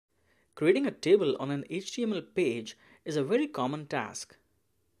Creating a table on an HTML page is a very common task.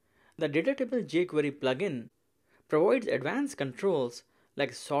 The DataTable Jquery plugin provides advanced controls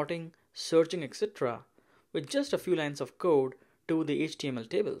like sorting, searching, etc. with just a few lines of code to the HTML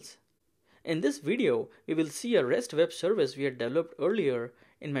tables. In this video, we will see a REST web service we had developed earlier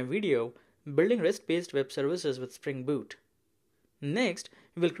in my video, Building REST-based Web Services with Spring Boot. Next,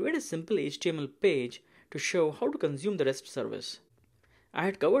 we will create a simple HTML page to show how to consume the REST service. I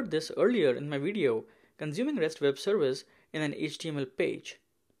had covered this earlier in my video, Consuming REST Web Service in an HTML page.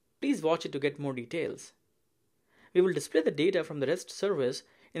 Please watch it to get more details. We will display the data from the REST service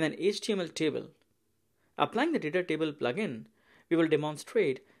in an HTML table. Applying the DataTable plugin, we will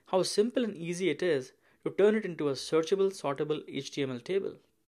demonstrate how simple and easy it is to turn it into a searchable, sortable HTML table.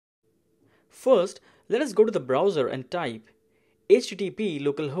 First, let us go to the browser and type http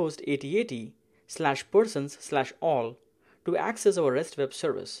localhost 8080/persons/all to access our REST web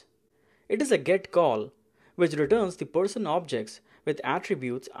service. It is a GET call which returns the person objects with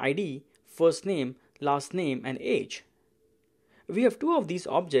attributes ID, first name, last name, and age. We have two of these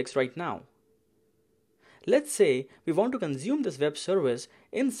objects right now. Let's say we want to consume this web service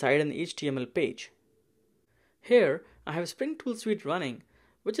inside an HTML page. Here I have Spring Tool Suite running,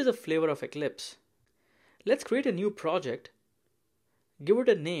 which is a flavor of Eclipse. Let's create a new project, give it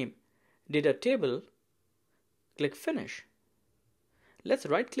a name, DataTable, click Finish. Let's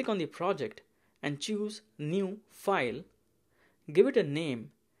right-click on the project and choose New File, give it a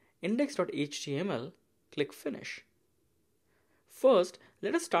name, index.html, click Finish. First,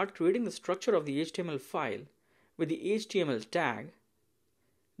 let us start creating the structure of the HTML file with the HTML tag,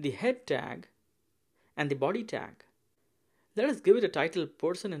 the head tag, and the body tag. Let us give it a title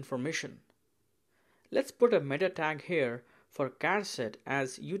Person Information. Let's put a meta tag here for char set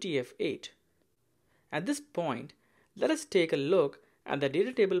as UTF-8. At this point, let us take a look at the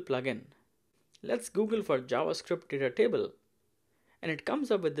DataTable plugin. Let's Google for JavaScript DataTable, and it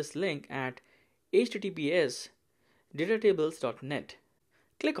comes up with this link at https://datatables.net.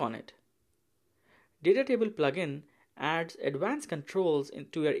 Click on it. DataTable plugin adds advanced controls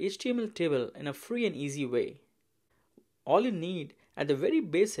into your HTML table in a free and easy way. All you need at the very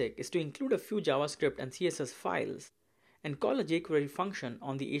basic is to include a few JavaScript and CSS files and call a Jquery function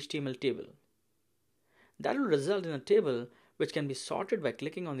on the HTML table. That will result in a table which can be sorted by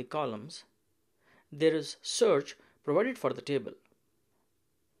clicking on the columns. There is search provided for the table.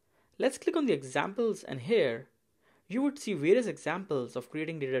 Let's click on the examples, and here you would see various examples of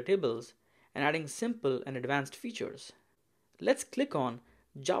creating data tables and adding simple and advanced features. Let's click on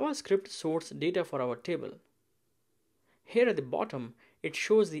JavaScript source data for our table. Here at the bottom, it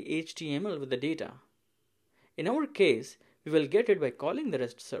shows the HTML with the data. In our case, we will get it by calling the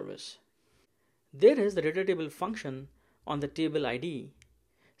REST service. There is the DataTable function on the table ID,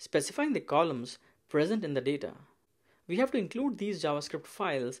 specifying the columns present in the data. We have to include these JavaScript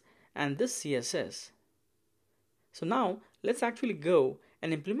files and this CSS. So now let's actually go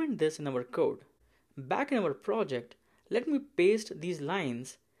and implement this in our code. Back in our project, let me paste these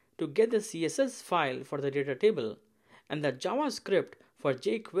lines to get the CSS file for the data table and the JavaScript for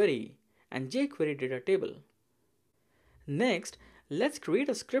Jquery and Jquery data table. Next, let's create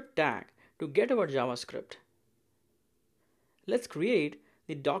a script tag to get our JavaScript. Let's create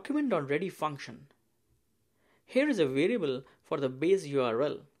the document.ready function. Here is a variable for the base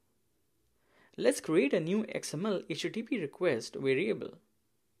URL. Let's create a new XML HTTP request variable.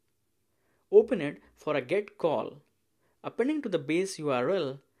 Open it for a GET call, appending to the base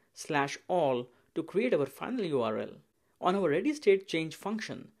URL /all to create our final URL. On our ready state change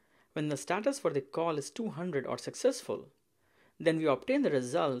function, when the status for the call is 200 or successful, then we obtain the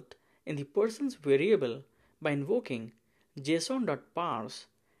result in the persons variable by invoking json.parse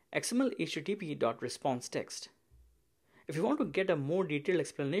XML HTTP.response text. If you want to get a more detailed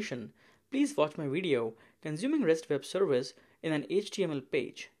explanation, please watch my video Consuming REST Web Service in an HTML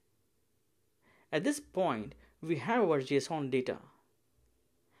page. At this point, we have our JSON data.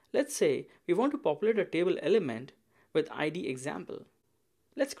 Let's say we want to populate a table element with ID example.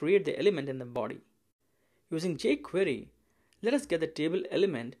 Let's create the element in the body. Using Jquery, let us get the table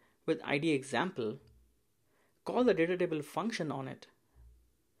element with ID example, call the DataTable function on it.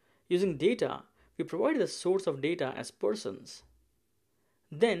 Using data, we provide the source of data as persons.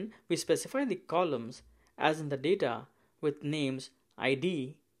 Then we specify the columns as in the data with names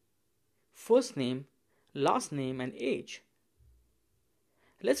ID, first name, last name, and age.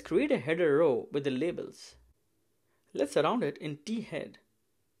 Let's create a header row with the labels. Let's surround it in t-head.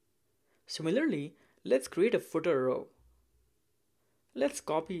 Similarly, let's create a footer row. Let's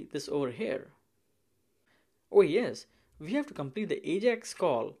copy this over here. Oh yes, we have to complete the AJAX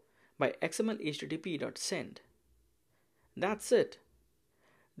call by xml_http.send. That's it.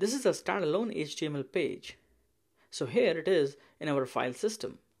 This is a standalone HTML page. So here it is in our file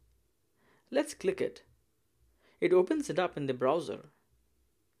system. Let's click it. It opens it up in the browser.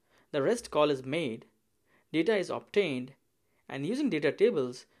 The REST call is made, data is obtained, and using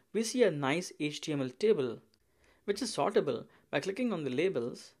DataTables, we see a nice HTML table, which is sortable by clicking on the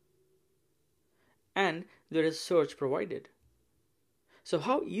labels, and there is search provided. So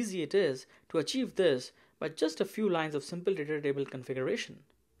how easy it is to achieve this by just a few lines of simple data table configuration.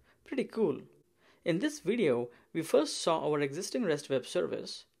 Pretty cool. In this video, we first saw our existing REST web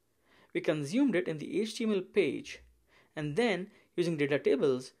service. We consumed it in the HTML page, and then using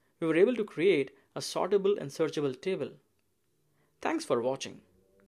DataTables, we were able to create a sortable and searchable table. Thanks for watching.